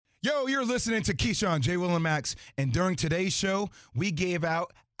Yo, you're listening to Keyshawn, J. Will, and Max, and during today's show, we gave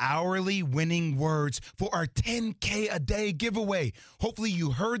out hourly winning words for our 10K a day giveaway. Hopefully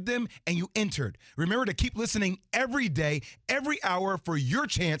you heard them and you entered. Remember to keep listening every day, every hour for your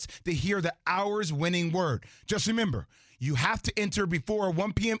chance to hear the hour's winning word. Just remember, you have to enter before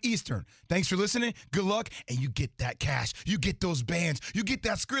 1 p.m. Eastern. Thanks for listening. Good luck, and you get that cash. You get those bands. You get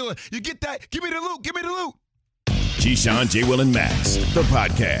that Skrilla. You get that. Give me the loot. Give me the loot. Keyshawn, J. Will, and Max, the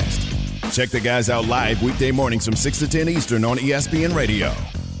podcast. Check the guys out live weekday mornings from 6 to 10 Eastern on ESPN Radio.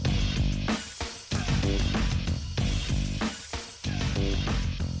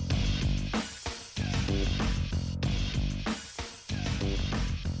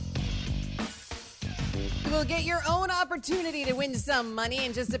 You'll get your own opportunity to win some money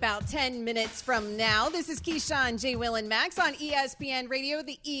in just about 10 minutes from now. This is Keyshawn, J. Will, and Max on ESPN Radio,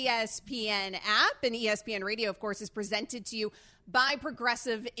 the ESPN app. And ESPN Radio, of course, is presented to you by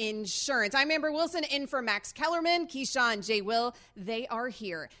Progressive Insurance. I'm Amber Wilson in for Max Kellerman. Keyshawn, J. Will, they are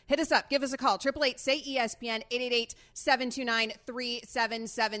here. Hit us up. Give us a call. 888-SAY-ESPN,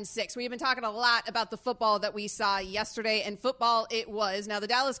 888-729-3776. We've been talking a lot about the football that we saw yesterday, and football it was. Now, the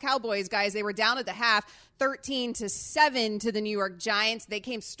Dallas Cowboys, guys, they were down at the half, 13-7 to the New York Giants. They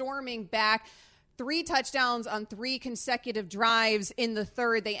came storming back. 3 touchdowns on 3 consecutive drives in the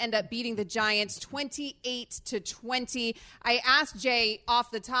third. They end up beating the Giants 28-20. I asked Jay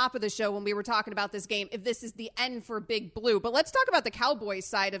off the top of the show when we were talking about this game if this is the end for Big Blue. But let's talk about the Cowboys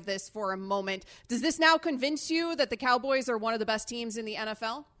side of this for a moment. Does this now convince you that the Cowboys are one of the best teams in the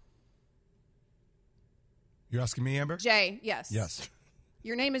NFL? You're asking me, Amber? Jay, yes. Yes.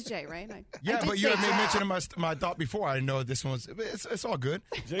 Your name is Jay, right? Yeah, but you had mentioned my thought before. I didn't know this one's. It's all good.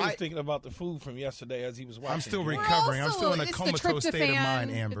 Jay was thinking about the food from yesterday as he was watching. I'm still recovering. I'm still in a comatose state of mind,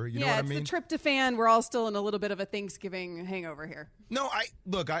 Amber. You know what I mean? It's the tryptophan. We're all still in a little bit of a Thanksgiving hangover here. No,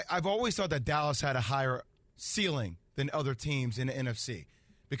 I've always thought that Dallas had a higher ceiling than other teams in the NFC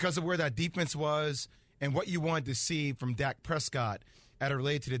because of where that defense was and what you wanted to see from Dak Prescott as it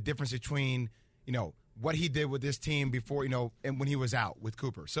related to the difference between, what he did with this team before, and when he was out with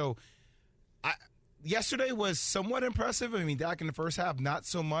Cooper. So yesterday was somewhat impressive. I mean, Dak in the first half, not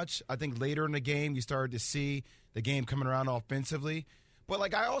so much. I think later in the game, you started to see the game coming around offensively.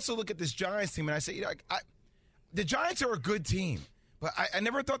 But, I also look at this Giants team, and I say, the Giants are a good team. But I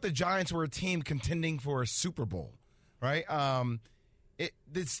never thought the Giants were a team contending for a Super Bowl, right?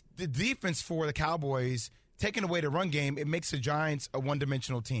 The defense for the Cowboys, taking away the run game, it makes the Giants a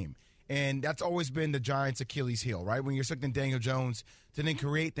one-dimensional team. And that's always been the Giants' Achilles heel, right? When you're expecting Daniel Jones to then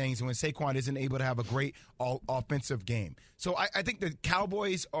create things and when Saquon isn't able to have a great offensive game. So I think the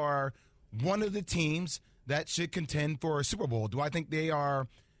Cowboys are one of the teams that should contend for a Super Bowl. Do I think they are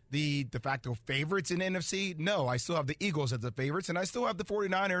the de facto favorites in the NFC? No, I still have the Eagles as the favorites, and I still have the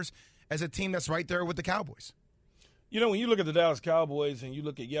 49ers as a team that's right there with the Cowboys. When you look at the Dallas Cowboys and you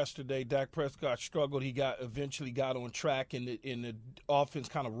look at yesterday, Dak Prescott struggled. He eventually got on track, and the offense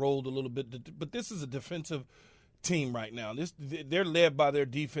kind of rolled a little bit. But this is a defensive team right now. They're led by their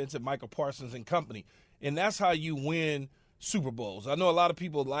defense and Michael Parsons and company, and that's how you win Super Bowls. I know a lot of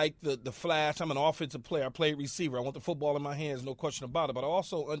people like the flash. I'm an offensive player. I play receiver. I want the football in my hands, no question about it. But I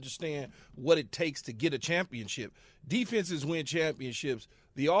also understand what it takes to get a championship. Defenses win championships.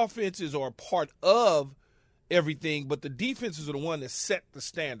 The offenses are part of everything, but the defenses are the one that set the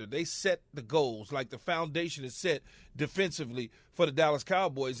standard. They set the goals. Like the foundation is set defensively for the Dallas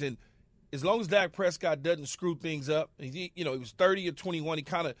Cowboys. And as long as Dak Prescott doesn't screw things up, he was 30 or 21. He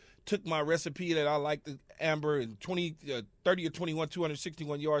kind of took my recipe that I liked, Amber, and 30 or 21,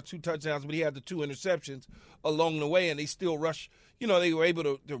 261 yards, 2 touchdowns, but he had the 2 interceptions along the way, and they still rush. They were able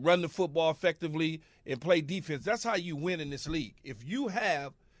to run the football effectively and play defense. That's how you win in this league. If you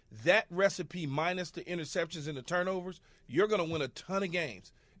have that recipe minus the interceptions and the turnovers, you're going to win a ton of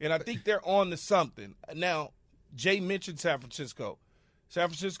games. And I think they're on to something. Now, Jay mentioned San Francisco. San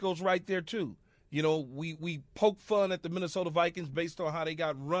Francisco's right there, too. We poke fun at the Minnesota Vikings based on how they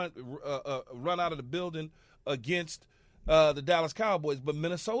got run out of the building against the Dallas Cowboys, but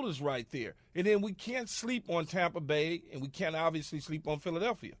Minnesota's right there. And then we can't sleep on Tampa Bay, and we can't obviously sleep on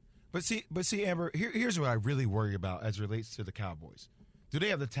Philadelphia. But see, Amber, here's what I really worry about as it relates to the Cowboys. Do they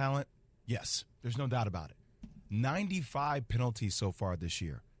have the talent? Yes. There's no doubt about it. 95 penalties so far this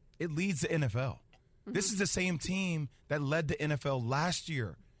year. It leads the NFL. Mm-hmm. This is the same team that led the NFL last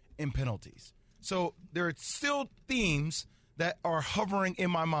year in penalties. So there are still themes that are hovering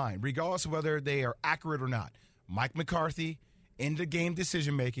in my mind, regardless of whether they are accurate or not. Mike McCarthy, end-of-game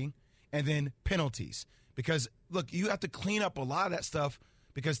decision-making, and then penalties. Because, look, you have to clean up a lot of that stuff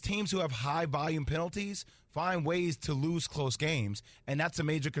because teams who have high-volume penalties find ways to lose close games, and that's a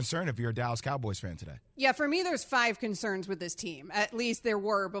major concern if you're a Dallas Cowboys fan today. Yeah, for me, there's 5 concerns with this team. At least there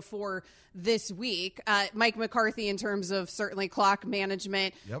were before this week. Mike McCarthy in terms of certainly clock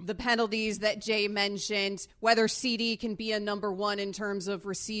management, the penalties that Jay mentioned, whether CD can be a number 1 in terms of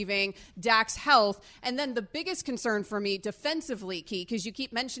receiving, Dak's health, and then the biggest concern for me defensively, Key, because you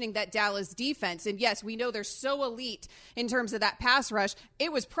keep mentioning that Dallas defense, and yes, we know they're so elite in terms of that pass rush.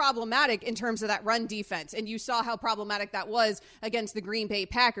 It was problematic in terms of that run defense, and you saw how problematic that was against the Green Bay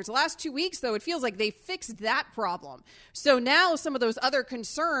Packers. The last 2 weeks, though, it feels like they fixed that problem. So now some of those other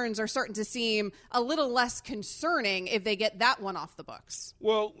concerns are starting to seem a little less concerning if they get that one off the books.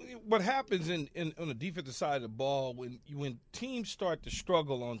 Well, what happens on the defensive side of the ball when teams start to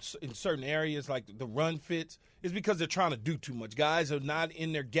struggle in certain areas like the run fits is because they're trying to do too much. Guys are not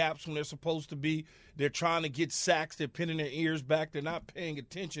in their gaps when they're supposed to be. They're trying to get sacks. They're pinning their ears back. They're not paying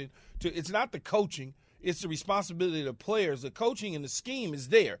attention to. It's not the coaching. It's the responsibility of the players. The coaching and the scheme is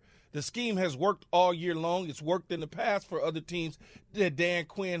there. The scheme has worked all year long. It's worked in the past for other teams. Dan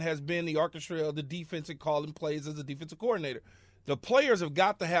Quinn has been the orchestrator of the defense and calling plays as a defensive coordinator. The players have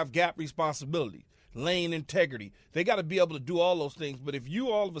got to have gap responsibility, lane integrity. They got to be able to do all those things. But if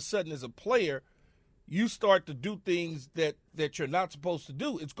you all of a sudden as a player, you start to do things that you're not supposed to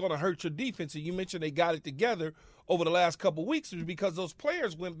do, it's going to hurt your defense. And you mentioned they got it together over the last couple of weeks because those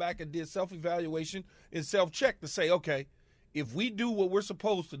players went back and did self-evaluation and self-check to say, okay, if we do what we're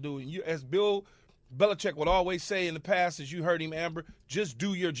supposed to do, and you, as Bill Belichick would always say in the past, as you heard him, Amber, just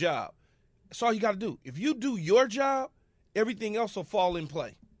do your job. That's all you got to do. If you do your job, everything else will fall in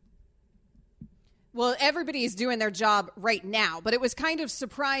play. Well, everybody is doing their job right now, but it was kind of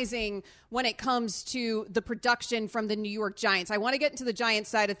surprising when it comes to the production from the New York Giants. I want to get into the Giants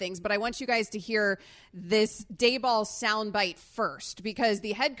side of things, but I want you guys to hear this Daboll soundbite first, because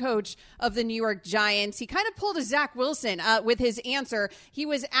the head coach of the New York Giants, he kind of pulled a Zach Wilson with his answer. He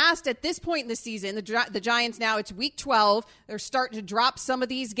was asked at this point in the season, the Giants now, it's week 12. They're starting to drop some of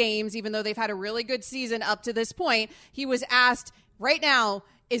these games, even though they've had a really good season up to this point. He was asked right now,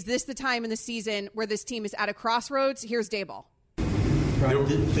 is this the time in the season where this team is at a crossroads? Here's Daboll. Right.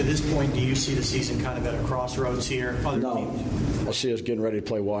 To this point, do you see the season kind of at a crossroads here? No. I see us getting ready to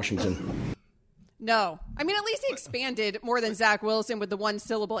play Washington. No. I mean, at least he expanded more than Zach Wilson with the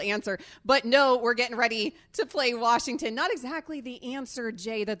one-syllable answer. But no, we're getting ready to play Washington. Not exactly the answer,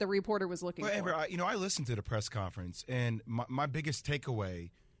 Jay, that the reporter was looking for. Amber, I listened to the press conference, and my biggest takeaway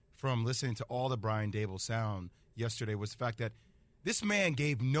from listening to all the Brian Daboll sound yesterday was the fact that this man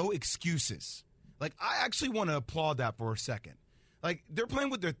gave no excuses. Like, I actually want to applaud that for a second. Like, they're playing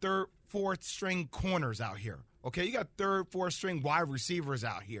with their third, fourth string corners out here. Okay, you got third, fourth string wide receivers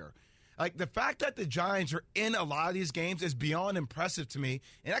out here. Like, the fact that the Giants are in a lot of these games is beyond impressive to me.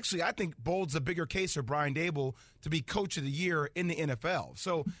 And actually, I think bolds a bigger case for Brian Daboll to be coach of the year in the NFL.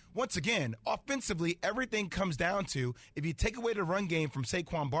 So, once again, offensively, everything comes down to if you take away the run game from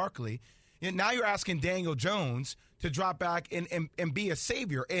Saquon Barkley, and now you're asking Daniel Jones to drop back and be a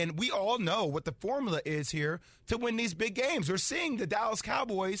savior. And we all know what the formula is here to win these big games. We're seeing the Dallas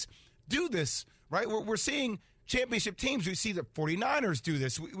Cowboys do this, right? We're seeing championship teams. We see the 49ers do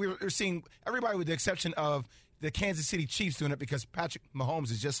this. We're seeing everybody with the exception of the Kansas City Chiefs doing it because Patrick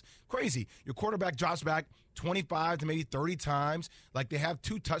Mahomes is just crazy. Your quarterback drops back 25 to maybe 30 times. Like, they have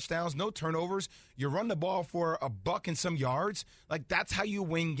 2 touchdowns, no turnovers. You run the ball for $100 and some yards. Like, that's how you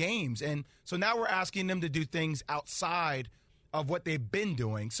win games. And so now we're asking them to do things outside of what they've been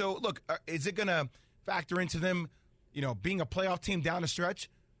doing. So, look, is it going to factor into them, being a playoff team down the stretch?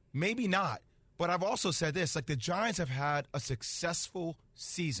 Maybe not. But I've also said this, like, the Giants have had a successful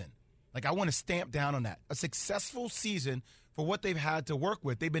season. Like, I want to stamp down on that. A successful season for what they've had to work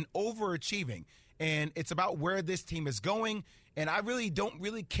with. They've been overachieving, and it's about where this team is going, and I really don't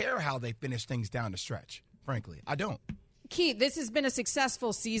care how they finish things down the stretch, frankly. I don't. Keith, this has been a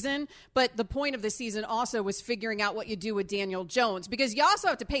successful season, but the point of the season also was figuring out what you do with Daniel Jones, because you also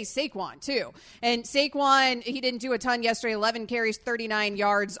have to pay Saquon, too. And Saquon, he didn't do a ton yesterday, 11 carries, 39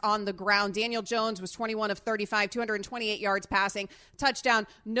 yards on the ground. Daniel Jones was 21 of 35, 228 yards passing, touchdown,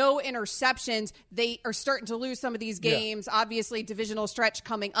 no interceptions. They are starting to lose some of these games. Yeah. Obviously, divisional stretch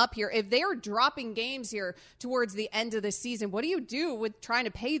coming up here. If they are dropping games here towards the end of the season, what do you do with trying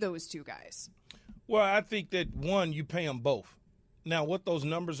to pay those two guys? Well, I think that, one, you pay them both. Now, what those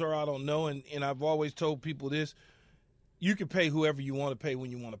numbers are, I don't know, and I've always told people this. You can pay whoever you want to pay when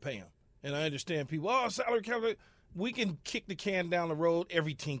you want to pay them. And I understand people, salary cap. We can kick the can down the road.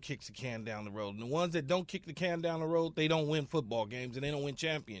 Every team kicks the can down the road. And the ones that don't kick the can down the road, they don't win football games and they don't win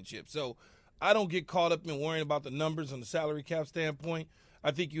championships. So I don't get caught up in worrying about the numbers on the salary cap standpoint.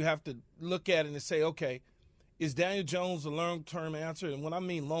 I think you have to look at it and say, okay, Is Daniel Jones a long-term answer? And when I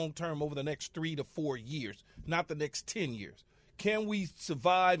mean long-term, over the next 3 to 4 years, not the next 10 years. Can we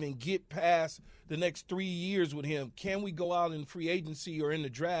survive and get past the next 3 years with him? Can we go out in free agency or in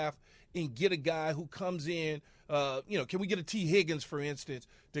the draft and get a guy who comes in, can we get a T. Higgins, for instance,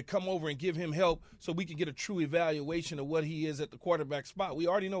 to come over and give him help so we can get a true evaluation of what he is at the quarterback spot? We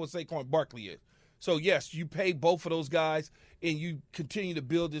already know what Saquon Barkley is. So, yes, you pay both of those guys and you continue to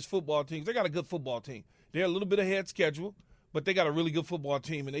build this football team. They got a good football team. They're a little bit ahead schedule, but they got a really good football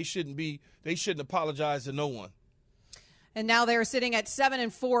team, and they shouldn't apologize to no one. And now they're sitting at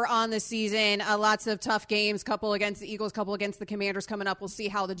 7-4 on the season. Lots of tough games, couple against the Eagles, couple against the Commanders coming up. We'll see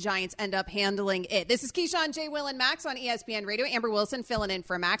how the Giants end up handling it. This is Keyshawn, J. Will, and Max on ESPN Radio. Amber Wilson filling in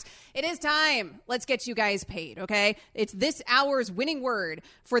for Max. It is time. Let's get you guys paid, okay? It's this hour's winning word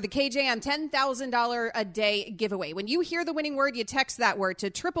for the KJM $10,000 a day giveaway. When you hear the winning word, you text that word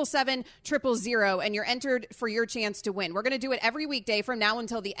to 777-000, and you're entered for your chance to win. We're going to do it every weekday from now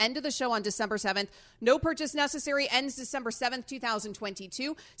until the end of the show on December 7th. No purchase necessary. Ends December 7th,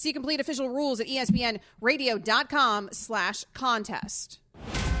 2022. See complete official rules at espnradio.com/contest.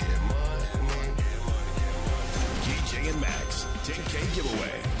 KJ and Max, 10K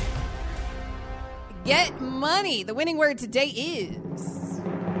giveaway. Get money. The winning word today is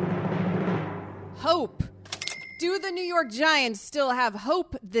hope. Do the New York Giants still have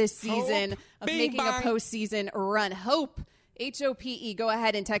hope this season of making a postseason run? Hope. HOPE. Go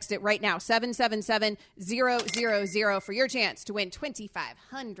ahead and text it right now. 777-000 for your chance to win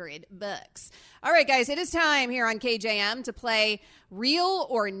 $2,500. All right, guys, it is time here on KJM to play Real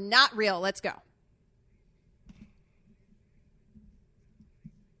or Not Real. Let's go.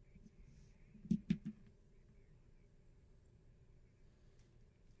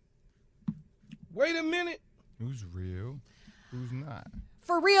 Wait a minute. Who's real? Who's not?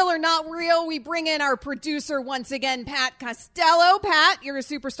 For Real or Not Real, we bring in our producer once again, Pat Costello. Pat, you're a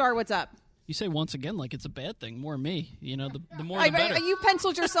superstar. What's up? You say once again like it's a bad thing. More me. You know, the more the better. You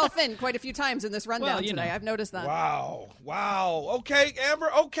penciled yourself in quite a few times in this rundown today. I've noticed that. Wow. Okay,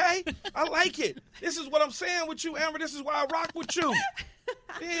 Amber, okay. I like it. This is what I'm saying with you, Amber. This is why I rock with you.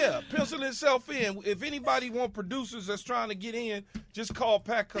 Yeah, pencil itself in. If anybody want producers that's trying to get in, just call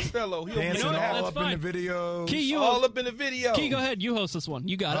Pat Costello. He'll dancing all up fine. in the videos. Key, all up in the video. Key, go ahead. You host this one.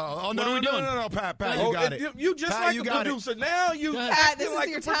 You got it. No, Pat, you got it. You just Pat, like a producer. Now you Pat, this like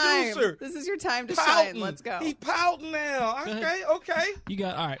is your a time. producer. This is your time to pouting. shine. Let's go. He pouting now. Okay. You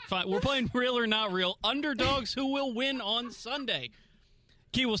got all right. Fine. We're playing Real or Not Real. Underdogs who will win on Sunday.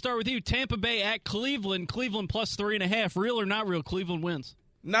 Key, we'll start with you. Tampa Bay at Cleveland. Cleveland plus 3.5. Real or Not Real? Cleveland wins.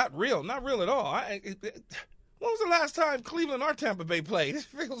 Not real at all. When was the last time Cleveland or Tampa Bay played? It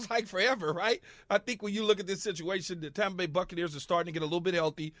feels like forever, right? I think when you look at this situation, the Tampa Bay Buccaneers are starting to get a little bit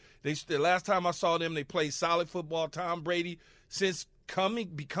healthy. The last time I saw them, they played solid football. Tom Brady, since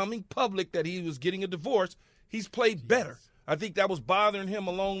becoming public that he was getting a divorce, he's played better. I think that was bothering him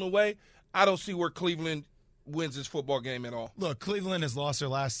along the way. I don't see where Cleveland wins this football game at all. Look, Cleveland has lost their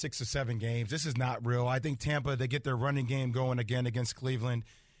last 6 or 7 games. This is not real. I think Tampa, they get their running game going again against Cleveland.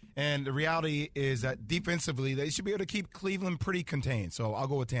 And the reality is that defensively, they should be able to keep Cleveland pretty contained. So I'll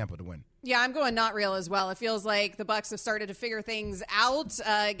go with Tampa to win. Yeah, I'm going Not Real as well. It feels like the Bucs have started to figure things out.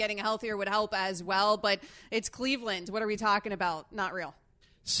 Getting healthier would help as well. But it's Cleveland. What are we talking about? Not Real.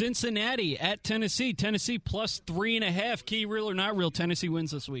 Cincinnati at Tennessee. Tennessee plus 3.5. Key, Real or Not Real? Tennessee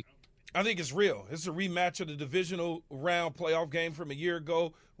wins this week. I think it's real. It's a rematch of the divisional round playoff game from a year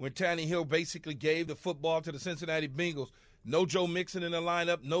ago when Tannehill basically gave the football to the Cincinnati Bengals. No Joe Mixon in the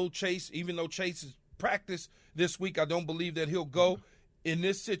lineup, no Chase. Even though Chase is practiced this week, I don't believe that he'll go. In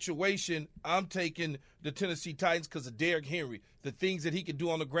this situation, I'm taking the Tennessee Titans because of Derrick Henry, the things that he can do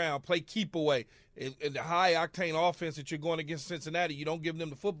on the ground, play keep away. In the high-octane offense that you're going against Cincinnati, you don't give them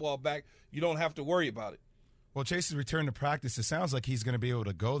the football back, you don't have to worry about it. Well, Chase's return to practice, it sounds like he's going to be able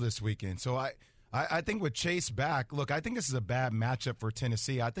to go this weekend. So I think with Chase back, look, I think this is a bad matchup for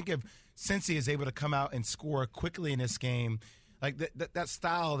Tennessee. I think if Cincy is able to come out and score quickly in this game, like that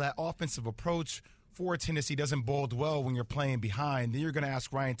style, that offensive approach for Tennessee doesn't bode well when you're playing behind. Then you're going to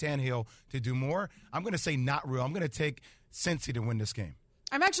ask Ryan Tannehill to do more. I'm going to say Not Real. I'm going to take Cincy to win this game.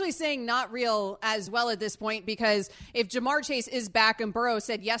 I'm actually saying Not Real as well at this point because if Jamar Chase is back and Burrow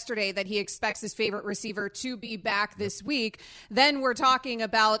said yesterday that he expects his favorite receiver to be back this week, then we're talking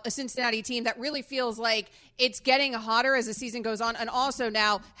about a Cincinnati team that really feels like it's getting hotter as the season goes on and also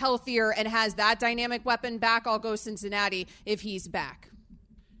now healthier and has that dynamic weapon back. I'll go Cincinnati if he's back.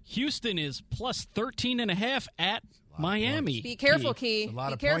 Houston is plus 13.5 at Miami. Be careful, Key. A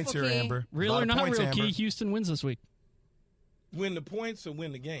lot of Be points careful, here, Key. Amber. Real or Not Real? Amber. Key, Houston wins this week. Win the points or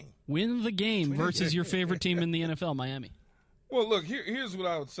win the game? Win the game versus your favorite team in the NFL, Miami. Well, look, here's what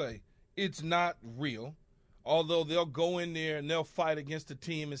I would say. It's not real, although they'll go in there and they'll fight against the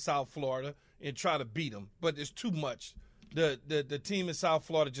team in South Florida and try to beat them. But there's too much. The team in South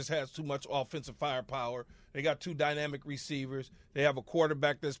Florida just has too much offensive firepower. They got 2 dynamic receivers. They have a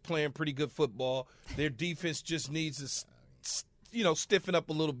quarterback that's playing pretty good football. Their defense just needs to, stiffen up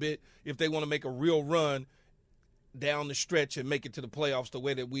a little bit if they want to make a real run down the stretch and make it to the playoffs the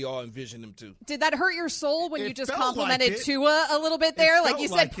way that we all envision them to. Did that hurt your soul when you just felt complimented like it. Tua a little bit there? Like you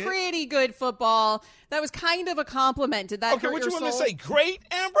said, like it. pretty good football. That was kind of a compliment. Did that hurt your soul? Okay, what you want to say? Great,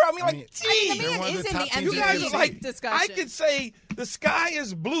 Amber? I mean, the they're man one of is the in the top teams in the MVP NFC. discussion. I could say the sky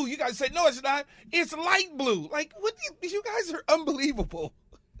is blue. You guys say, no, it's not. It's light blue. Like, you guys are unbelievable.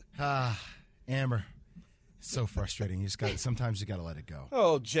 Amber, so frustrating. Sometimes you got to let it go.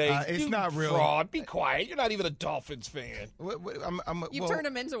 Oh, Jay, it's not real. Fraud. Be quiet. You're not even a Dolphins fan. You've turned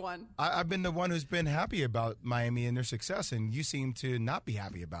him into one. I've been the one who's been happy about Miami and their success, and you seem to not be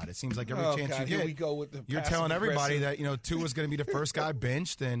happy about it. Seems like every chance you here get, we go with the you're telling everybody that Tua's going to be the first guy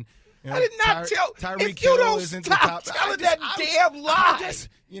benched, and I did not tell. Tyreek If you Hill don't isn't stop the top. telling that damn lie,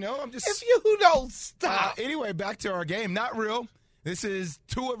 I'm just. if you don't stop. Anyway, back to our game. Not real. This is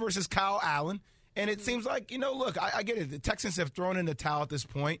Tua versus Kyle Allen. And it seems like, look, I get it. The Texans have thrown in the towel at this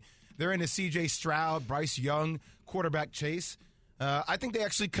point. They're in the C.J. Stroud, Bryce Young quarterback chase. I think they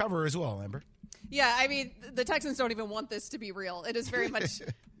actually cover as well, Amber. Yeah, I mean, the Texans don't even want this to be real. It is very much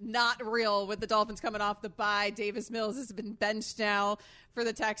not real with the Dolphins coming off the bye. Davis Mills has been benched now for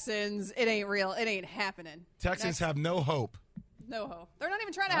the Texans. It ain't real. It ain't happening. Texans have no hope. No hope. They're not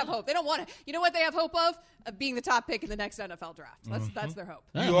even trying to have hope. They don't want it. You know what they have hope of? Being the top pick in the next NFL draft. That's their hope.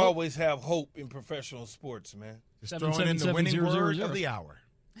 You always have hope in professional sports, man. Just throwing in the winning word of the hour.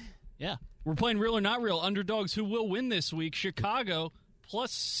 Yeah. We're playing real or not real. Underdogs who will win this week. Chicago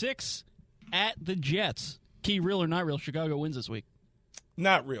 +6 at the Jets. Key, real or not real, Chicago wins this week.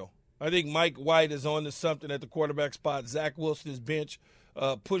 Not real. I think Mike White is on to something at the quarterback spot. Zach Wilson is bench,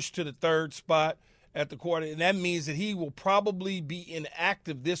 pushed to the 3rd spot at the quarter, and that means that he will probably be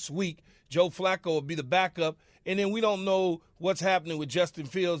inactive this week. Joe Flacco will be the backup, and then we don't know what's happening with Justin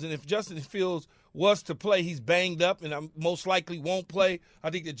Fields, and if Justin Fields was to play, he's banged up and most likely won't play. I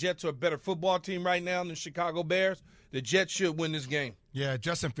think the Jets are a better football team right now than the Chicago Bears. The Jets should win this game. Yeah,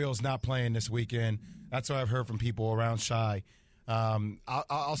 Justin Fields not playing this weekend. That's what I've heard from people around Shy.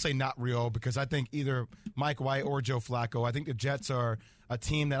 I'll say not real because I think either Mike White or Joe Flacco, I think the Jets are a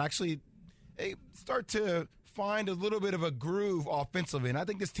team that actually – they start to find a little bit of a groove offensively. And I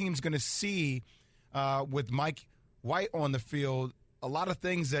think this team's going to see, with Mike White on the field, a lot of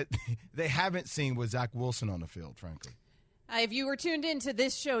things that they haven't seen with Zach Wilson on the field, frankly. If you were tuned into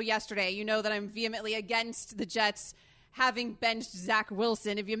this show yesterday, you know that I'm vehemently against the Jets having benched Zach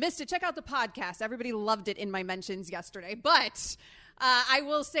Wilson. If you missed it, check out the podcast. Everybody loved it in my mentions yesterday. But I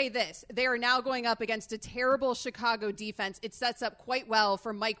will say this. They are now going up against a terrible Chicago defense. It sets up quite well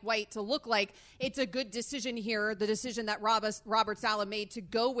for Mike White to look like it's a good decision here, the decision that Robert Saleh made to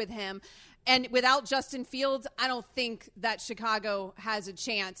go with him. And without Justin Fields, I don't think that Chicago has a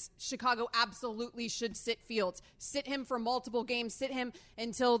chance. Chicago absolutely should sit Fields. Sit him for multiple games. Sit him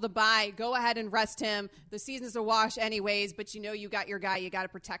until the bye. Go ahead and rest him. The season's a wash anyways, but you got your guy. You got to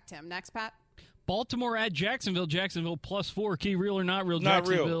protect him. Next, Pat. Baltimore at Jacksonville. Jacksonville +4. Key, real or not real? Not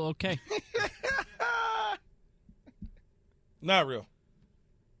Jacksonville, real. Okay. Not real.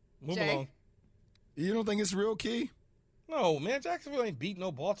 Move Jay? along. You don't think it's real, Key? No, man. Jacksonville ain't beating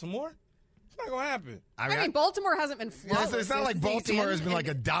no Baltimore. It's not going to happen. I mean, Baltimore hasn't been flawless. It's not like this Baltimore season. has been like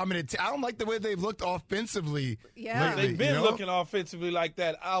a dominant I don't like the way they've looked offensively Yeah. lately. They've been looking offensively like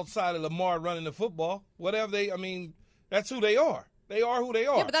that outside of Lamar running the football. Whatever that's who they are. They are who they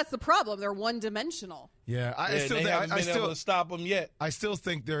are. Yeah, but that's the problem. They're one-dimensional. Yeah, they haven't been able to stop them yet. I still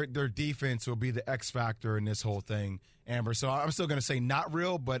think their defense will be the X factor in this whole thing, Amber. So I'm still going to say not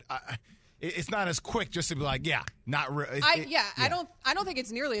real, but it's not as quick just to be like, yeah, not real. I don't think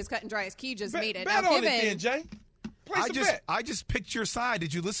it's nearly as cut and dry as Key just made it. Bet Now, on it then, Jay. I just picked your side.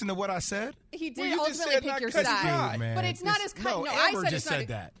 Did you listen to what I said? He did Well, you just ultimately said pick not your cut and side, dry. Man, but it's not as cut. No, I Amber said just it's not. said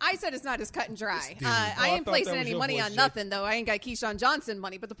that. I said it's not as cut and dry. dude. I I ain't thought placing that was any your money voice, on Jay. nothing, though. I ain't got Keyshawn Johnson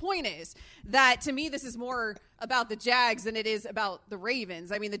money. But the point is that to me, this is more about the Jags than it is about the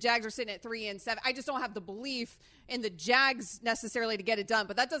Ravens. I mean, the Jags are sitting at 3-7. I just don't have the belief in the Jags necessarily to get it done.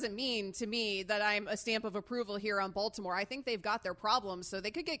 But that doesn't mean to me that I'm a stamp of approval here on Baltimore. I think they've got their problems, so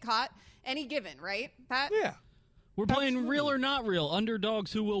they could get caught any given, right, Pat? Yeah. We're playing real or not real.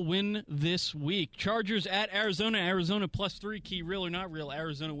 Underdogs who will win this week. Chargers at Arizona. Arizona +3. Key, real or not real.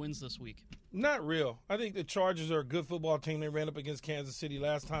 Arizona wins this week. Not real. I think the Chargers are a good football team. They ran up against Kansas City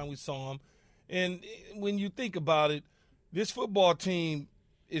last time we saw them. And when you think about it, this football team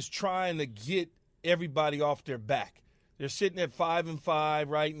is trying to get everybody off their back. They're sitting at 5-5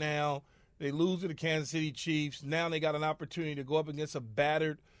 right now. They lose to the Kansas City Chiefs. Now they got an opportunity to go up against a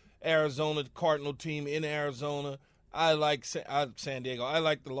battered Arizona Cardinal team in Arizona. I like San Diego. I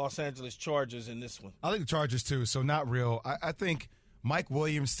like the Los Angeles Chargers in this one. I like the Chargers too, so not real. I think Mike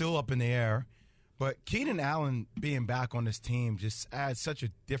Williams still up in the air, but Keenan Allen being back on this team just adds such a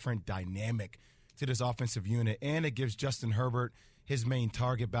different dynamic to this offensive unit, and it gives Justin Herbert his main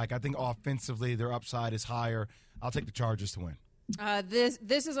target back. I think offensively their upside is higher. I'll take the Chargers to win.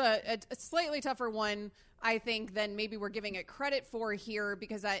 This is a slightly tougher one, I think, than maybe we're giving it credit for here,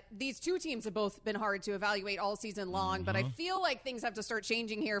 because these two teams have both been hard to evaluate all season long. But I feel like things have to start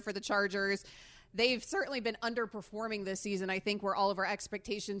changing here for the Chargers. They've certainly been underperforming this season, I think, where all of our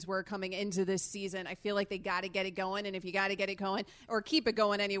expectations were coming into this season. I feel like they got to get it going, and if you got to get it going, or keep it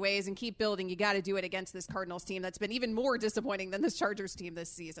going anyways and keep building, you got to do it against this Cardinals team that's been even more disappointing than this Chargers team this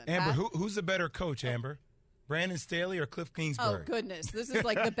season. Amber, who's the better coach, Amber? Brandon Staley or Cliff Kingsbury? Oh, goodness. This is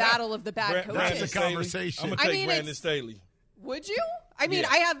like the battle of the bad coaches. That's a conversation. I'm going to take Brandon Staley. Would you? I mean,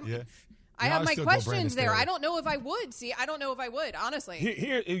 Yeah. I have my questions there. I don't know if I would. See, I don't know if I would, honestly.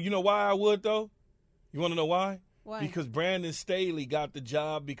 Here, you know why I would, though? You want to know why? Why? Because Brandon Staley got the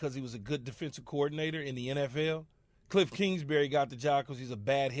job because he was a good defensive coordinator in the NFL. Cliff Kingsbury got the job because he's a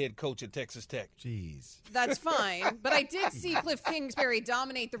bad head coach at Texas Tech. Jeez. That's fine. But I did see Cliff Kingsbury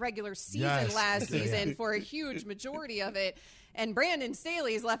dominate the regular season last season for a huge majority of it. And Brandon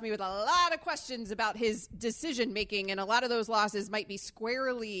Staley has left me with a lot of questions about his decision-making, and a lot of those losses might be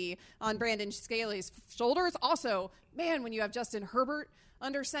squarely on Brandon Staley's shoulders. Also, man, when you have Justin Herbert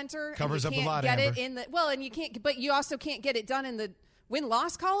under center, covers up a lot, get Amber. it in the and you can't, but you also can't get it done in the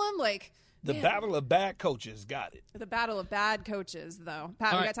win-loss column, like. The battle of bad coaches got it. The battle of bad coaches, though.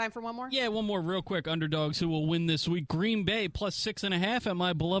 Pat, we got time for one more? Yeah, one more real quick. Underdogs who will win this week. Green Bay plus 6.5 at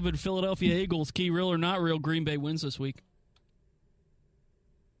my beloved Philadelphia Eagles. Key, real or not real, Green Bay wins this week.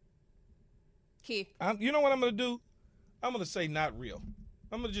 Key. You know what I'm going to do? I'm going to say not real.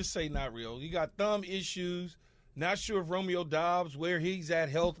 I'm going to just say not real. You got thumb issues. Not sure if Romeo Dobbs, where he's at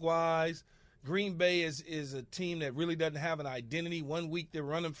health-wise. Green Bay is a team that really doesn't have an identity. One week they're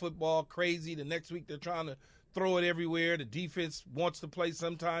running football crazy. The next week they're trying to throw it everywhere. The defense wants to play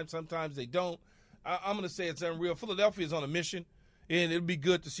sometimes. Sometimes they don't. I'm going to say it's unreal. Philadelphia is on a mission, and it'll be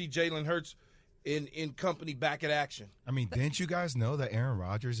good to see Jalen Hurts in company back at action. I mean, didn't you guys know that Aaron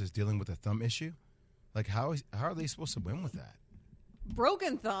Rodgers is dealing with a thumb issue? Like, how are they supposed to win with that?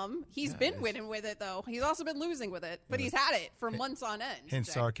 Broken thumb. He's been winning with it, though. He's also been losing with it, but he's had it for months on end.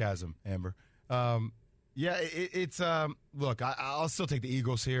 Hence sarcasm, Amber. Look, I'll still take the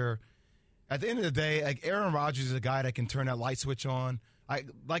Eagles here. At the end of the day, like, Aaron Rodgers is a guy that can turn that light switch on.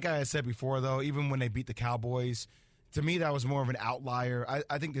 Like I said before, though, even when they beat the Cowboys, to me that was more of an outlier.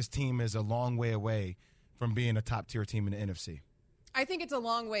 I think this team is a long way away from being a top-tier team in the NFC. I think it's a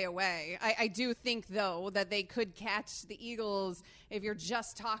long way away. I do think, though, that they could catch the Eagles if you're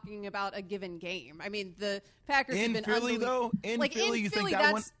just talking about a given game. I mean, the Packers have been Philly, though? In Philly, you think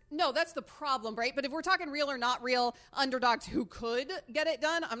that one? No, that's the problem, right? But if we're talking real or not real underdogs who could get it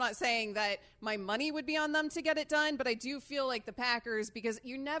done, I'm not saying that my money would be on them to get it done, but I do feel like the Packers, because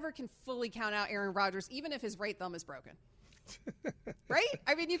you never can fully count out Aaron Rodgers, even if his right thumb is broken. Right?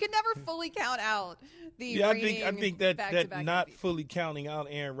 I mean, you can never fully count out the I think that not MVP. fully counting out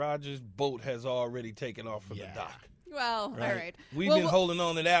Aaron Rodgers' boat has already taken off from the dock. Well, right? all right. We've been holding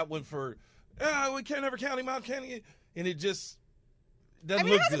on to that one for, we can't ever count him out, can he? And it just doesn't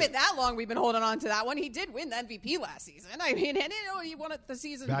look it hasn't good. been that long we've been holding on to that one. He did win the MVP last season. I mean, and he won it the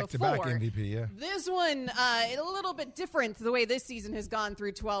season before. Back-to-back MVP, yeah. This one, a little bit different the way this season has gone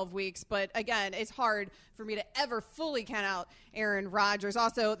through 12 weeks. But, again, it's hard for me to ever fully count out Aaron Rodgers.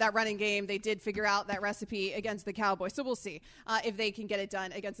 Also, that running game, they did figure out that recipe against the Cowboys. So we'll see if they can get it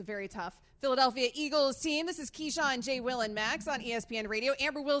done against a very tough Philadelphia Eagles team. This is Keyshawn, J. Will, and Max on ESPN Radio.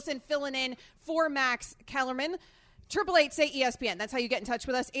 Amber Wilson filling in for Max Kellerman. 888-SAY-ESPN. That's how you get in touch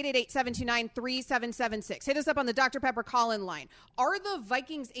with us. 888-729-3776. Hit us up on the Dr. Pepper call-in line. Are the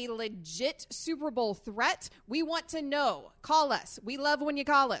Vikings a legit Super Bowl threat? We want to know. Call us. We love when you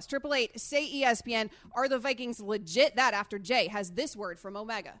call us. 888-SAY-ESPN. Are the Vikings legit? That after Jay has this word from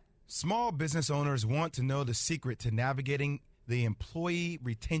Omega. Small business owners want to know the secret to navigating the employee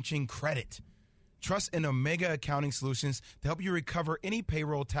retention credit. Trust in Omega Accounting Solutions to help you recover any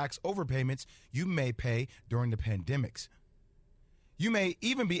payroll tax overpayments you may pay during the pandemics. You may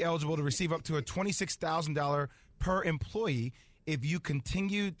even be eligible to receive up to a $26,000 per employee if you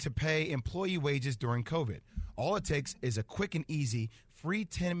continue to pay employee wages during COVID. All it takes is a quick and easy free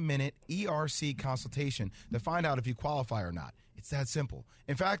 10-minute ERC consultation to find out if you qualify or not. It's that simple.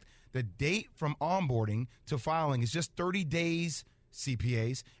 In fact, the date from onboarding to filing is just 30 days,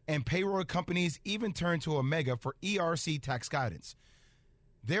 CPAs, and payroll companies even turn to Omega for ERC tax guidance.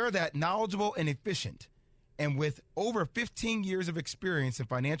 They're that knowledgeable and efficient. And with over 15 years of experience in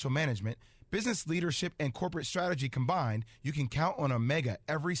financial management, business leadership, and corporate strategy combined, you can count on Omega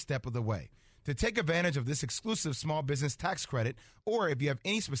every step of the way. To take advantage of this exclusive small business tax credit, or if you have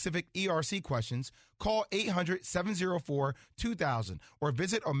any specific ERC questions, call 800-704-2000 or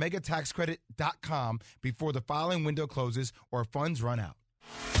visit OmegaTaxCredit.com before the filing window closes or funds run out.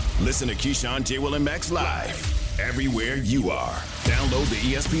 Listen to Keyshawn, J. Will, and Max live everywhere you are. Download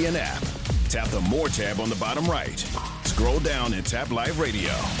the ESPN app. Tap the More tab on the bottom right. Scroll down and tap Live Radio.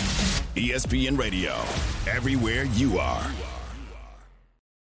 ESPN Radio, everywhere you are.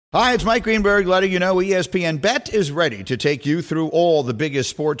 Hi, it's Mike Greenberg letting you know ESPN Bet is ready to take you through all the biggest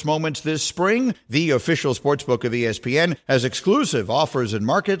sports moments this spring. The official sportsbook of ESPN has exclusive offers and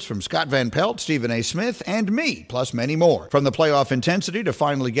markets from Scott Van Pelt, Stephen A. Smith, and me, plus many more. From the playoff intensity to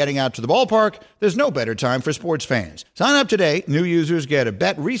finally getting out to the ballpark, there's no better time for sports fans. Sign up today. New users get a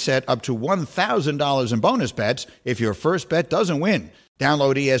bet reset up to $1,000 in bonus bets if your first bet doesn't win.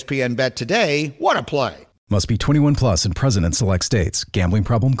 Download ESPN Bet today. What a play. Must be 21 plus and present in select states. Gambling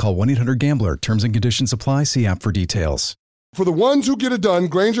problem? Call 1-800-GAMBLER. Terms and conditions apply. See app for details. For the ones who get it done,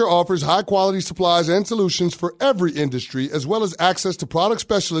 Grainger offers high-quality supplies and solutions for every industry, as well as access to product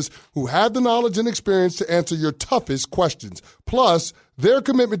specialists who have the knowledge and experience to answer your toughest questions. Plus, their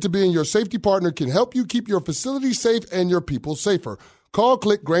commitment to being your safety partner can help you keep your facility safe and your people safer. Call,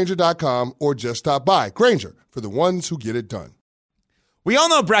 click Grainger.com, or just stop by. Grainger, for the ones who get it done. We all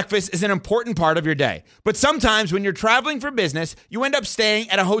know breakfast is an important part of your day, but sometimes when you're traveling for business, you end up staying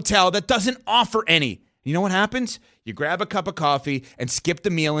at a hotel that doesn't offer any. You know what happens? You grab a cup of coffee and skip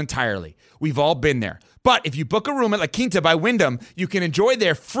the meal entirely. We've all been there. But if you book a room at La Quinta by Wyndham, you can enjoy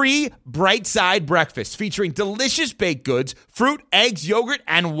their free Bright Side breakfast featuring delicious baked goods, fruit, eggs, yogurt,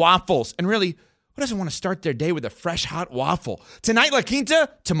 and waffles. And really, who doesn't want to start their day with a fresh hot waffle? Tonight, La Quinta,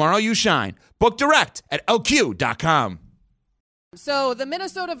 tomorrow you shine. Book direct at lq.com. So the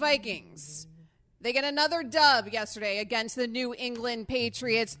Minnesota Vikings, they get another dub yesterday against the New England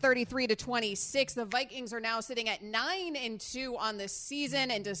Patriots, 33-26. The Vikings are now sitting at 9-2 on the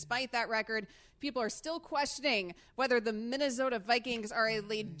season, and despite that record, people are still questioning whether the Minnesota Vikings are a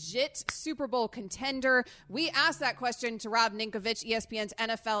legit Super Bowl contender. We asked that question to Rob Ninkovich, ESPN's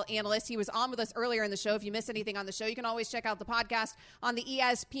NFL analyst. He was on with us earlier in the show. If you missed anything on the show, you can always check out the podcast on the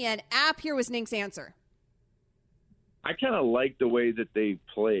ESPN app. Here was Nink's answer. I kind of like the way that they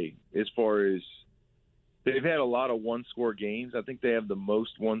play as far as they've had a lot of one-score games. I think they have the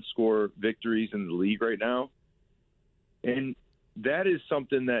most one-score victories in the league right now. And that is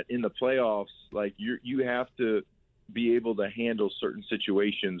something that in the playoffs, like you have to be able to handle certain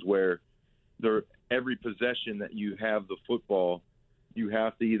situations where every possession that you have the football, you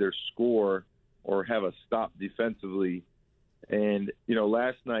have to either score or have a stop defensively. And,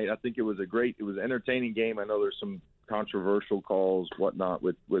 last night I think it was an entertaining game. I know there's some controversial calls, whatnot,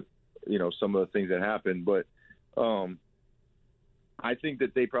 with some of the things that happened, but I think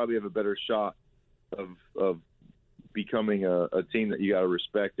that they probably have a better shot of becoming a team that you got to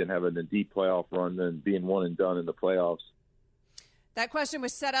respect and having a deep playoff run than being one and done in the playoffs. That question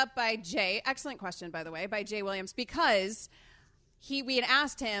was set up by Jay. Excellent question, by the way, by Jay Williams, because we had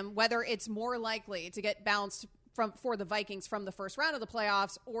asked him whether it's more likely to get bounced for the Vikings from the first round of the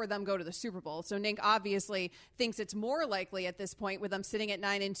playoffs or them go to the Super Bowl. So Nink obviously thinks it's more likely at this point, with them sitting at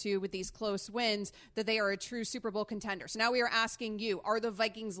 9-2 with these close wins, that they are a true Super Bowl contender. So now we are asking you, are the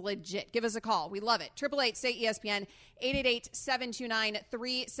Vikings legit? Give us a call. We love it. 888-STAY-ESPN,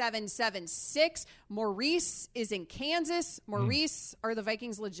 888-729-3776. Maurice is in Kansas. Maurice, are the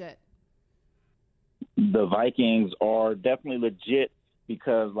Vikings legit? The Vikings are definitely legit,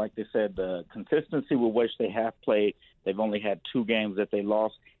 because, like they said, the consistency with which they have played, they've only had 2 games that they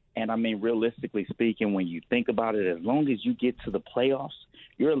lost. And, I mean, realistically speaking, when you think about it, as long as you get to the playoffs,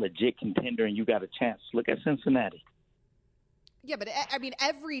 you're a legit contender and you got a chance. Look at Cincinnati. Yeah, but, I mean,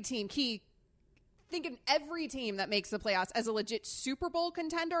 every team, thinking every team that makes the playoffs as a legit Super Bowl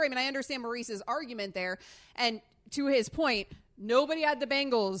contender. I mean, I understand Maurice's argument there. And to his point, nobody had the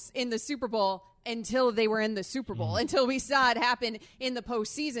Bengals in the Super Bowl until they were in the Super Bowl, until we saw it happen in the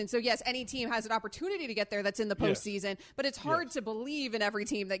postseason. So, yes, any team has an opportunity to get there that's in the postseason, but it's hard to believe in every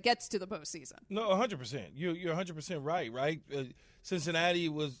team that gets to the postseason. No, 100%. You're 100% right? Cincinnati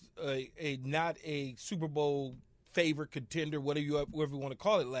was not a Super Bowl favorite contender, whatever you want to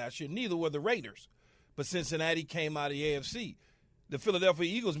call it, last year. Neither were the Raiders. But Cincinnati came out of the AFC. The Philadelphia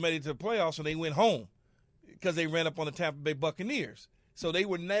Eagles made it to the playoffs, and they went home because they ran up on the Tampa Bay Buccaneers. So they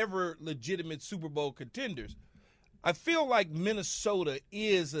were never legitimate Super Bowl contenders. I feel like Minnesota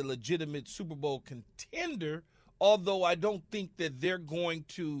is a legitimate Super Bowl contender, although I don't think that they're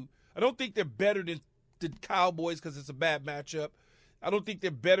better than the Cowboys because it's a bad matchup. I don't think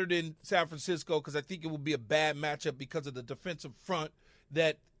they're better than San Francisco because I think it will be a bad matchup because of the defensive front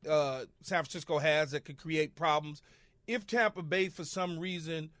that San Francisco has that could create problems. If Tampa Bay, for some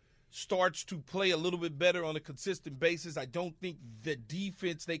reason, starts to play a little bit better on a consistent basis, I don't think the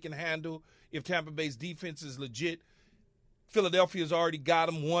defense they can handle if Tampa Bay's defense is legit. Philadelphia's already got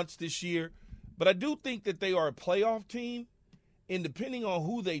them once this year. But I do think that they are a playoff team, and depending on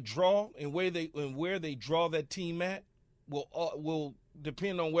who they draw and where they draw that team at will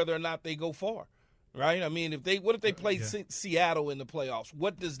depend on whether or not they go far, right? I mean, what if they play Seattle in the playoffs?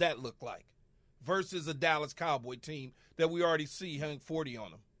 What does that look like versus a Dallas Cowboy team that we already see hung 40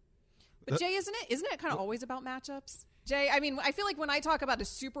 on them? But Jay, isn't it kind of always about matchups? Jay, I mean, I feel like when I talk about a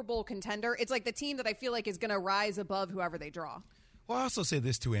Super Bowl contender, it's like the team that I feel like is going to rise above whoever they draw. Well, I also say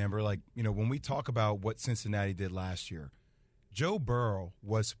this too, Amber. Like, when we talk about what Cincinnati did last year, Joe Burrow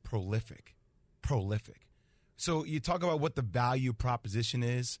was prolific. So you talk about what the value proposition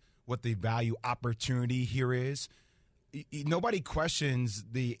is, what the value opportunity here is. Nobody questions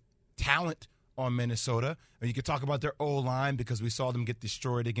the talent on Minnesota. And you could talk about their O-line because we saw them get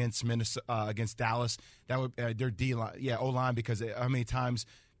destroyed against against Dallas. That would their D-line, O-line, because how many times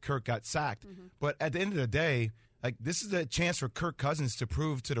Kirk got sacked. Mm-hmm. But at the end of the day, like, this is a chance for Kirk Cousins to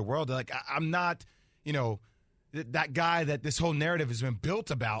prove to the world that, like, I'm not, that guy that this whole narrative has been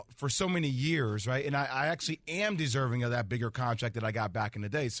built about for so many years, right? And I actually am deserving of that bigger contract that I got back in the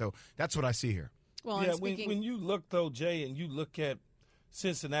day. So that's what I see here. Well, yeah, when you look, though, Jay, and you look at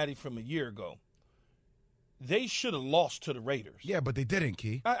Cincinnati from a year ago, they should have lost to the Raiders. Yeah, but they didn't,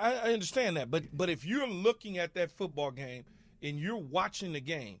 Key. I understand that. But if you're looking at that football game and you're watching the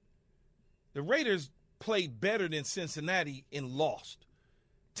game, the Raiders played better than Cincinnati and lost.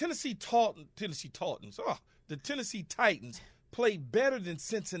 The Tennessee Titans played better than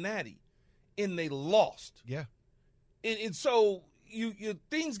Cincinnati and they lost. Yeah. And so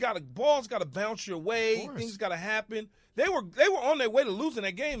balls got to bounce your way. Things got to happen. They were on their way to losing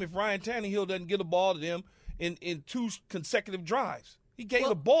that game if Ryan Tannehill doesn't get the ball to them in 2 consecutive drives. He gave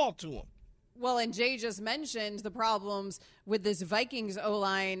the ball to them. Well, and Jay just mentioned the problems with this Vikings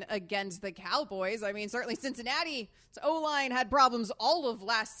O-line against the Cowboys. I mean, certainly Cincinnati's O-line had problems all of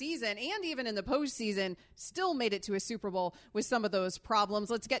last season and even in the postseason, still made it to a Super Bowl with some of those problems.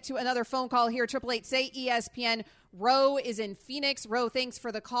 Let's get to another phone call here. 888-SAY-ESPN. Ro is in Phoenix. Ro, thanks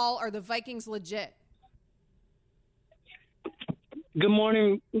for the call. Are the Vikings legit? Good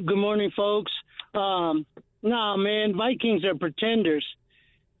morning, folks. Nah, man, Vikings are pretenders.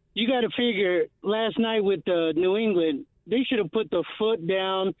 You got to figure last night with New England, they should have put the foot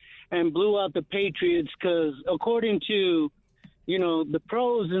down and blew out the Patriots because according to, the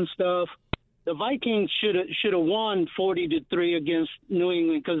pros and stuff, the Vikings should have won 40-3 against New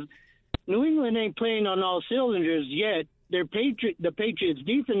England because New England ain't playing on all cylinders yet. The Patriots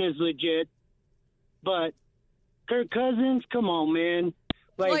defense is legit, but Kirk Cousins, come on, man.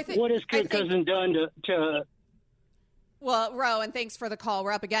 Like, what has Kirk Cousins done to Well, Ro, and thanks for the call.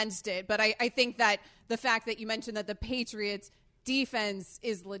 We're up against it. But I think that the fact that you mentioned that the Patriots defense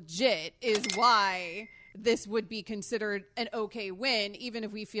is legit is why this would be considered an okay win, even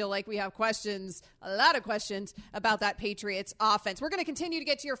if we feel like we have a lot of questions about that Patriots offense. We're going to continue to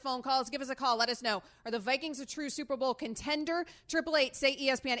get to your phone calls. Give us a call. Let us know. Are the Vikings a true Super Bowl contender?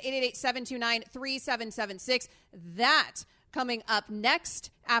 888-SAY-ESPN, 888-729-3776. That coming up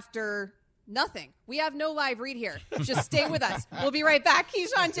next after nothing. We have no live read here. Just stay with us. We'll be right back.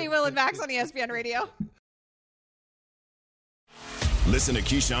 Keyshawn, J. Will, and Max on ESPN Radio. Listen to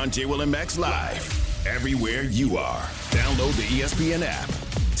Keyshawn, J. Will, and Max live everywhere you are. Download the ESPN app.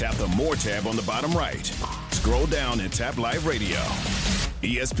 Tap the More tab on the bottom right. Scroll down and tap Live Radio.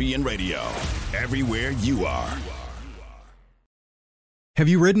 ESPN Radio. Everywhere you are. Have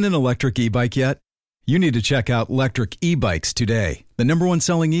you ridden an electric e-bike yet? You need to check out Electric E-Bikes today, the #1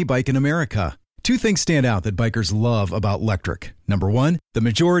 selling e-bike in America. 2 things stand out that bikers love about Electric. Number 1, the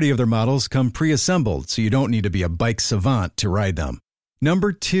majority of their models come pre-assembled, so you don't need to be a bike savant to ride them.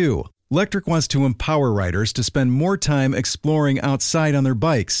 Number 2, Electric wants to empower riders to spend more time exploring outside on their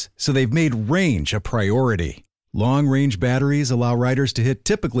bikes, so they've made range a priority. Long-range batteries allow riders to hit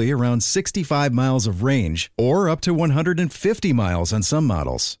typically around 65 miles of range, or up to 150 miles on some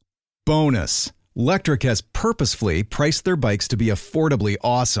models. Bonus! Lectric has purposefully priced their bikes to be affordably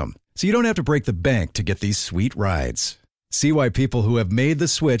awesome, so you don't have to break the bank to get these sweet rides. See why people who have made the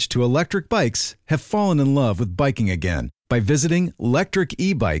switch to electric bikes have fallen in love with biking again by visiting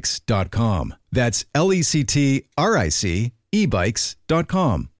lectricebikes.com. That's LECTRIC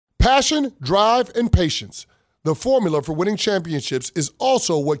ebikes.com. Passion, drive, and patience. The formula for winning championships is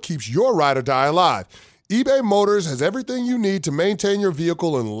also what keeps your ride or die alive. eBay Motors has everything you need to maintain your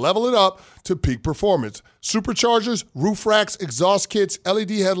vehicle and level it up to peak performance. Superchargers, roof racks, exhaust kits,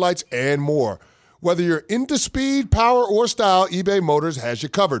 LED headlights, and more. Whether you're into speed, power, or style, eBay Motors has you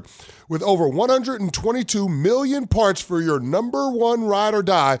covered. With over 122 million parts for your number one ride or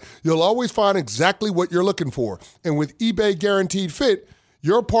die, you'll always find exactly what you're looking for. And with eBay Guaranteed Fit,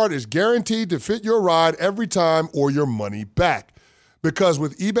 your part is guaranteed to fit your ride every time or your money back. Because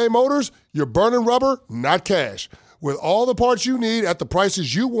with eBay Motors, you're burning rubber, not cash. With all the parts you need at the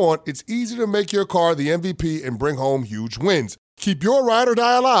prices you want, it's easy to make your car the MVP and bring home huge wins. Keep your ride or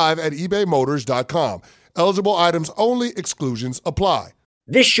die alive at ebaymotors.com. Eligible items only. Exclusions apply.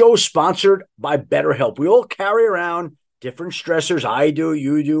 This show is sponsored by BetterHelp. We all carry around different stressors. I do,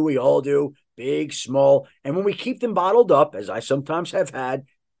 you do, we all do, big, small. And when we keep them bottled up, as I sometimes have had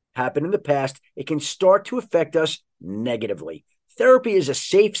happen in the past, it can start to affect us negatively. Therapy is a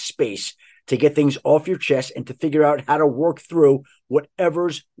safe space to get things off your chest and to figure out how to work through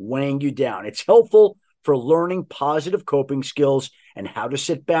whatever's weighing you down. It's helpful for learning positive coping skills and how to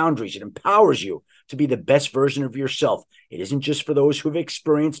set boundaries. It empowers you to be the best version of yourself. It isn't just for those who have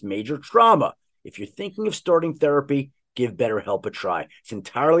experienced major trauma. If you're thinking of starting therapy, give BetterHelp a try. It's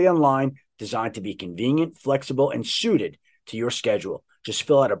entirely online, designed to be convenient, flexible, and suited to your schedule. Just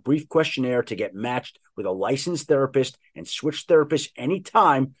fill out a brief questionnaire to get matched with a licensed therapist and switch therapists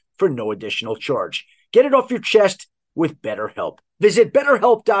anytime for no additional charge. Get it off your chest with BetterHelp. Visit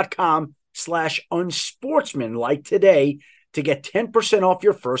BetterHelp.com/unsportsmanlike today to get 10% off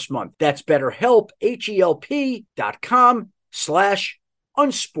your first month. That's BetterHelp,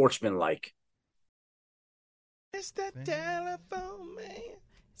 HELP.com/unsportsmanlike. It's that telephone man.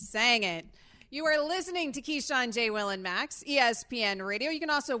 Sang it. You are listening to Keyshawn, J. Will, and Max, ESPN Radio. You can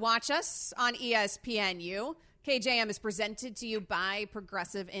also watch us on ESPNU. KJM is presented to you by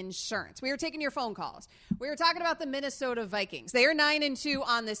Progressive Insurance. We are taking your phone calls. We are talking about the Minnesota Vikings. They are 9-2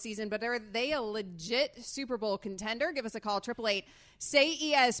 on this season, but are they a legit Super Bowl contender? Give us a call,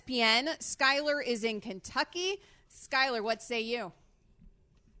 888-SAY-ESPN. Skyler is in Kentucky. Skyler, what say you?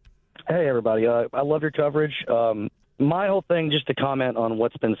 Hey, everybody. I love your coverage. My whole thing, just to comment on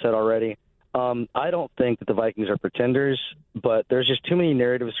what's been said already, I don't think that the Vikings are pretenders, but there's just too many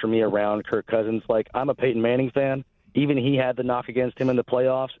narratives for me around Kirk Cousins. Like, I'm a Peyton Manning fan. Even he had the knock against him in the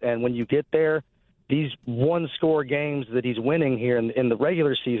playoffs. And when you get there, these one-score games that he's winning here in the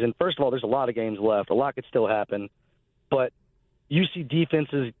regular season, first of all, there's a lot of games left. A lot could still happen. But you see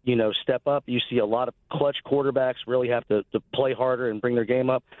defenses, step up. You see a lot of clutch quarterbacks really have to play harder and bring their game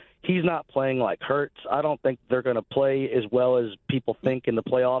up. He's not playing like Hurts. I don't think they're going to play as well as people think in the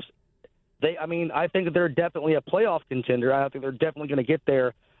playoffs. I think that they're definitely a playoff contender. I think they're definitely going to get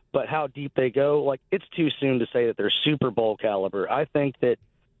there, but how deep they go, it's too soon to say that they're Super Bowl caliber. I think that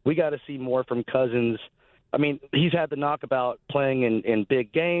we got to see more from Cousins. He's had the knock about playing in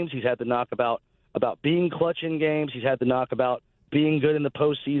big games. He's had the knock about being clutch in games. He's had the knock about being good in the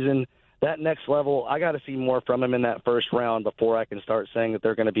postseason. That next level, I got to see more from him in that first round before I can start saying that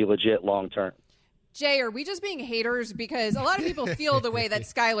they're going to be legit long term. Jay, are we just being haters? Because a lot of people feel the way that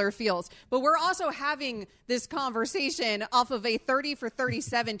Skyler feels, but we're also having this conversation off of a 30 for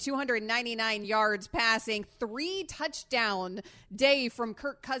 37, 299 yards passing, 3-touchdown day from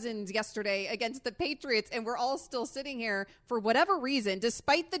Kirk Cousins yesterday against the Patriots, and we're all still sitting here for whatever reason,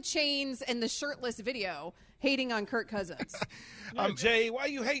 despite the chains and the shirtless video, hating on Kirk Cousins. Jay, why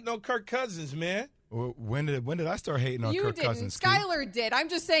you hating on Kirk Cousins, man? When did I start hating on Kirk Cousins? Skyler did. I'm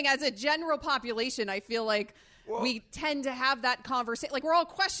just saying, as a general population, I feel like we tend to have that conversation. Like, we're all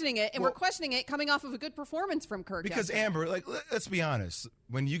questioning it, and we're questioning it coming off of a good performance from Kirk. Because yesterday. Amber, let's be honest.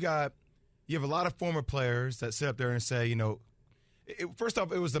 When you have a lot of former players that sit up there and say, first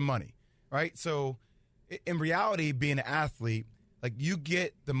off, it was the money, right? So, in reality, being an athlete, you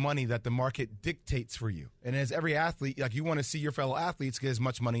get the money that the market dictates for you. And as every athlete, you want to see your fellow athletes get as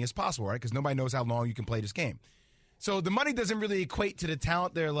much money as possible, right? Because nobody knows how long you can play this game. So the money doesn't really equate to the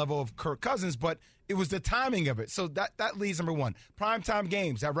talent there level of Kirk Cousins, but it was the timing of it. So that leads number one. Primetime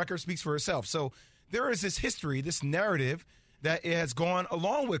games, that record speaks for itself. So there is this history, this narrative that has gone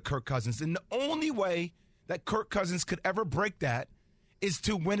along with Kirk Cousins. And the only way that Kirk Cousins could ever break that is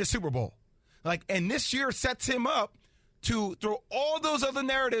to win a Super Bowl. And this year sets him up to throw all those other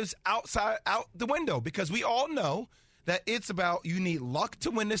narratives out the window, because we all know that it's about you need luck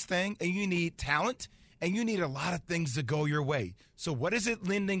to win this thing, and you need talent, and you need a lot of things to go your way. So what is it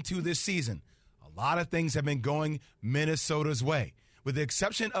lending to this season? A lot of things have been going Minnesota's way, with the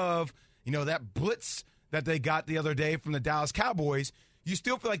exception of, that blitz that they got the other day from the Dallas Cowboys. You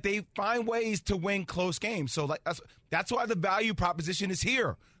still feel like they find ways to win close games. So that's why the value proposition is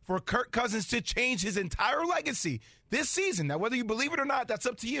here for Kirk Cousins to change his entire legacy this season. Now, whether you believe it or not, that's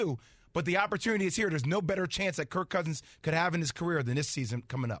up to you. But the opportunity is here. There's no better chance that Kirk Cousins could have in his career than this season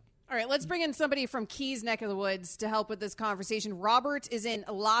coming up. All right, let's bring in somebody from Key's neck of the woods to help with this conversation. Robert is in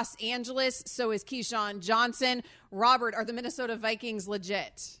Los Angeles. So is Keyshawn Johnson. Robert, are the Minnesota Vikings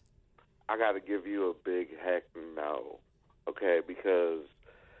legit? I got to give you a big heck no, okay, because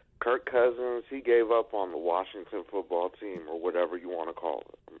Kirk Cousins, he gave up on the Washington football team, or whatever you want to call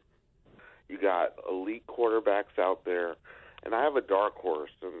it. You got elite quarterbacks out there, and I have a dark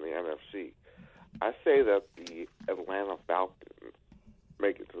horse in the NFC. I say that the Atlanta Falcons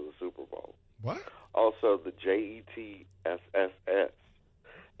make it to the Super Bowl. What? Also, the JETSSS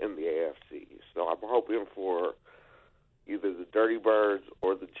in the AFC. So I'm hoping for either the Dirty Birds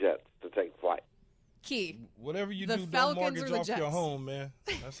or the Jets to take flight. Key. Whatever you the do, Falcons don't mortgage off your home, man.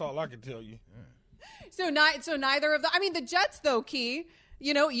 That's all I can tell you. So neither of the. I mean, the Jets, though, Key.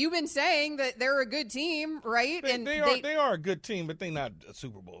 You've been saying that they're a good team, right? They are a good team, but they're not a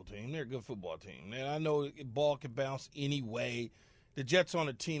Super Bowl team. They're a good football team. And I know ball can bounce any way. The Jets on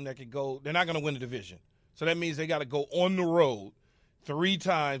a team that could go. They're not going to win the division, so that means they got to go on the road 3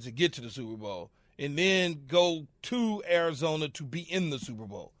 times to get to the Super Bowl, and then go to Arizona to be in the Super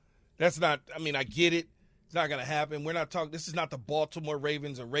Bowl. That's not. I mean, I get it. It's not going to happen. We're not talking. This is not the Baltimore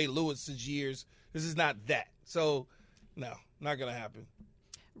Ravens or Ray Lewis's years. This is not that. So, no, not going to happen.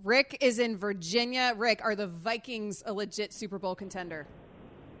 Rick is in Virginia. Rick, are the Vikings a legit Super Bowl contender?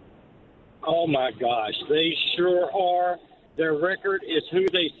 Oh, my gosh. They sure are. Their record is who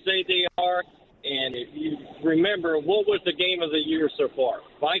they say they are. And if you remember, what was the game of the year so far?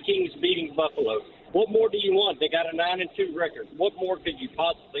 Vikings beating Buffalo. What more do you want? They got a 9-2 record. What more could you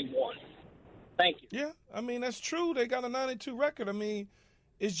possibly want? Thank you. Yeah, I mean, that's true. They got a 9-2 record. I mean,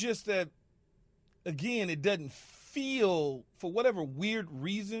 it's just that, again, it doesn't feel, for whatever weird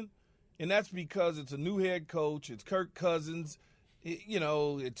reason, and that's because it's a new head coach. It's Kirk Cousins.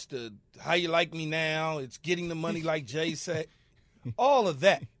 It's the how you like me now. It's getting the money like Jay said. All of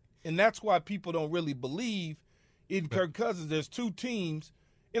that. And that's why people don't really believe in Kirk Cousins. There's 2 teams,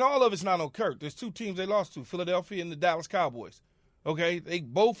 and all of it's not on Kirk. There's 2 teams they lost to, Philadelphia and the Dallas Cowboys. Okay?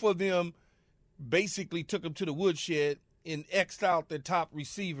 Both of them basically took them to the woodshed and X'd out their top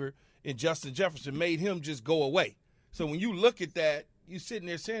receiver in Justin Jefferson, made him just go away. So when you look at that, you're sitting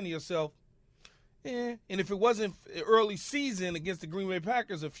there saying to yourself, and if it wasn't early season against the Green Bay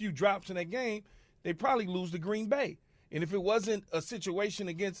Packers, a few drops in that game, they probably lose to Green Bay. And if it wasn't a situation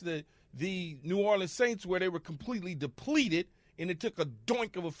against the New Orleans Saints where they were completely depleted and it took a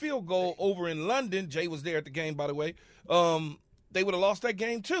doink of a field goal over in London, Jay was there at the game, by the way, they would have lost that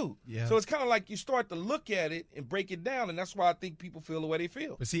game too. Yeah. So it's kind of like you start to look at it and break it down, and that's why I think people feel the way they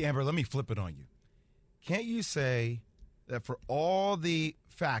feel. But see, Amber, let me flip it on you. Can't you say that for all the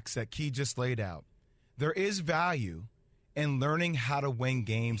facts that Key just laid out, there is value in learning how to win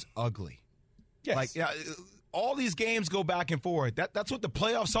games ugly? Yes. All these games go back and forth. That's what the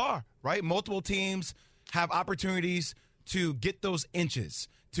playoffs are, right? Multiple teams have opportunities to get those inches,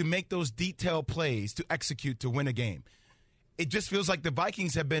 to make those detailed plays, to execute, to win a game. It just feels like the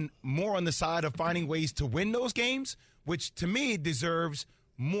Vikings have been more on the side of finding ways to win those games, which to me deserves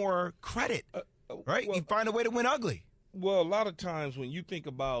more credit, right? You find a way to win ugly. Well, a lot of times when you think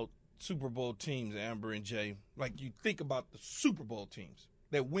about Super Bowl teams, Amber and Jay, like you think about the Super Bowl teams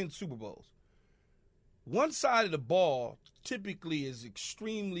that win Super Bowls. One side of the ball typically is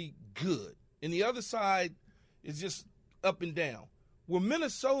extremely good, and the other side is just up and down. Well,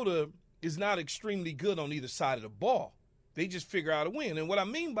 Minnesota is not extremely good on either side of the ball. They just figure out a win. And what I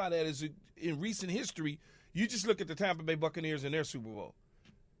mean by that is in recent history, you just look at the Tampa Bay Buccaneers in their Super Bowl.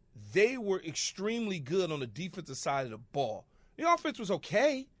 They were extremely good on the defensive side of the ball. The offense was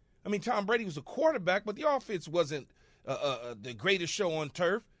okay. I mean, Tom Brady was a quarterback, but the offense wasn't the greatest show on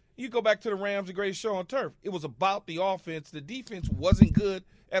turf. You go back to the Rams, the greatest show on turf. It was about the offense. The defense wasn't good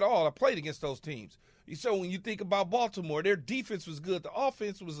at all. I played against those teams. So when you think about Baltimore, their defense was good. The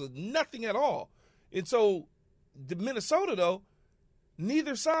offense was nothing at all. And so the Minnesota, though,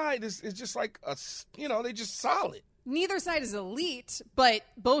 neither side is just like, they're just solid. neither side is elite, but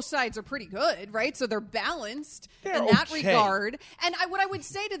both sides are pretty good, right? So they're balanced in that regard. And what I would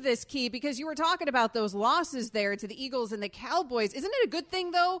say to this, Key, because you were talking about those losses there to the Eagles and the Cowboys, isn't it a good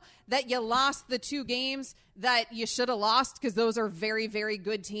thing, though, that you lost the 2 games that you should have lost because those are very, very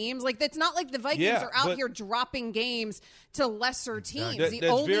good teams? Like, it's not like the Vikings are out here dropping games to lesser teams. The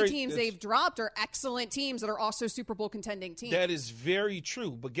only teams they've dropped are excellent teams that are also Super Bowl contending teams. That is very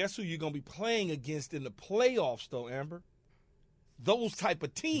true. But guess who you're going to be playing against in the playoffs, though, Amber? Those type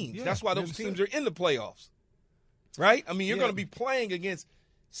of teams. Yeah, that's why those teams are in the playoffs, right? I mean, you're going to be playing against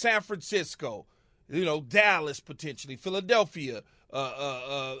San Francisco, Dallas potentially, Philadelphia,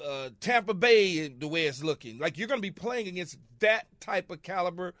 Tampa Bay, the way it's looking. Like, you're going to be playing against that type of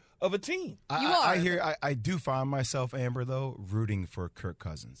caliber of a team. I do find myself, Amber, though, rooting for Kirk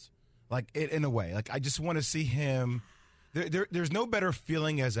Cousins. Like, in a way. Like, I just want to see him. There's no better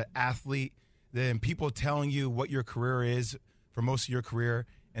feeling as an athlete than people telling you what your career is for most of your career,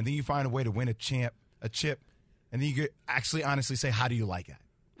 and then you find a way to win a chip, and then you could actually honestly say, how do you like that?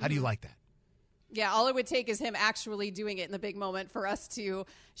 How do you like that? Yeah, all it would take is him actually doing it in the big moment for us to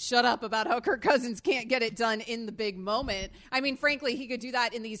shut up about how Kirk Cousins can't get it done in the big moment. I mean, frankly, he could do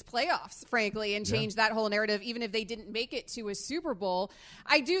that in these playoffs, frankly, and change that whole narrative, even if they didn't make it to a Super Bowl.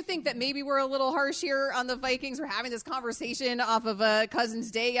 I do think that maybe we're a little harsh here on the Vikings. We're having this conversation off of a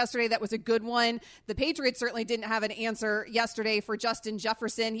Cousins Day yesterday. That was a good one. The Patriots certainly didn't have an answer yesterday for Justin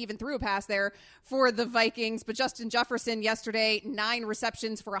Jefferson. He even threw a pass there for the Vikings. But Justin Jefferson yesterday, 9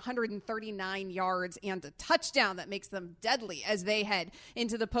 receptions for 139 yards and a touchdown that makes them deadly as they head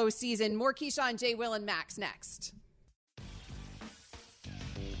into the postseason. More Keyshawn, J. Will, and Max next.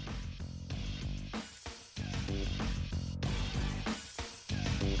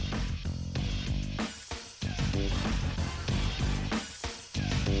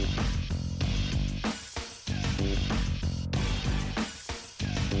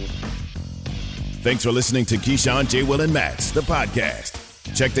 Thanks for listening to Keyshawn, J. Will, and Max, the podcast.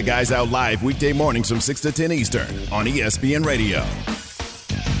 Check the guys out live weekday mornings from 6 to 10 Eastern on ESPN Radio.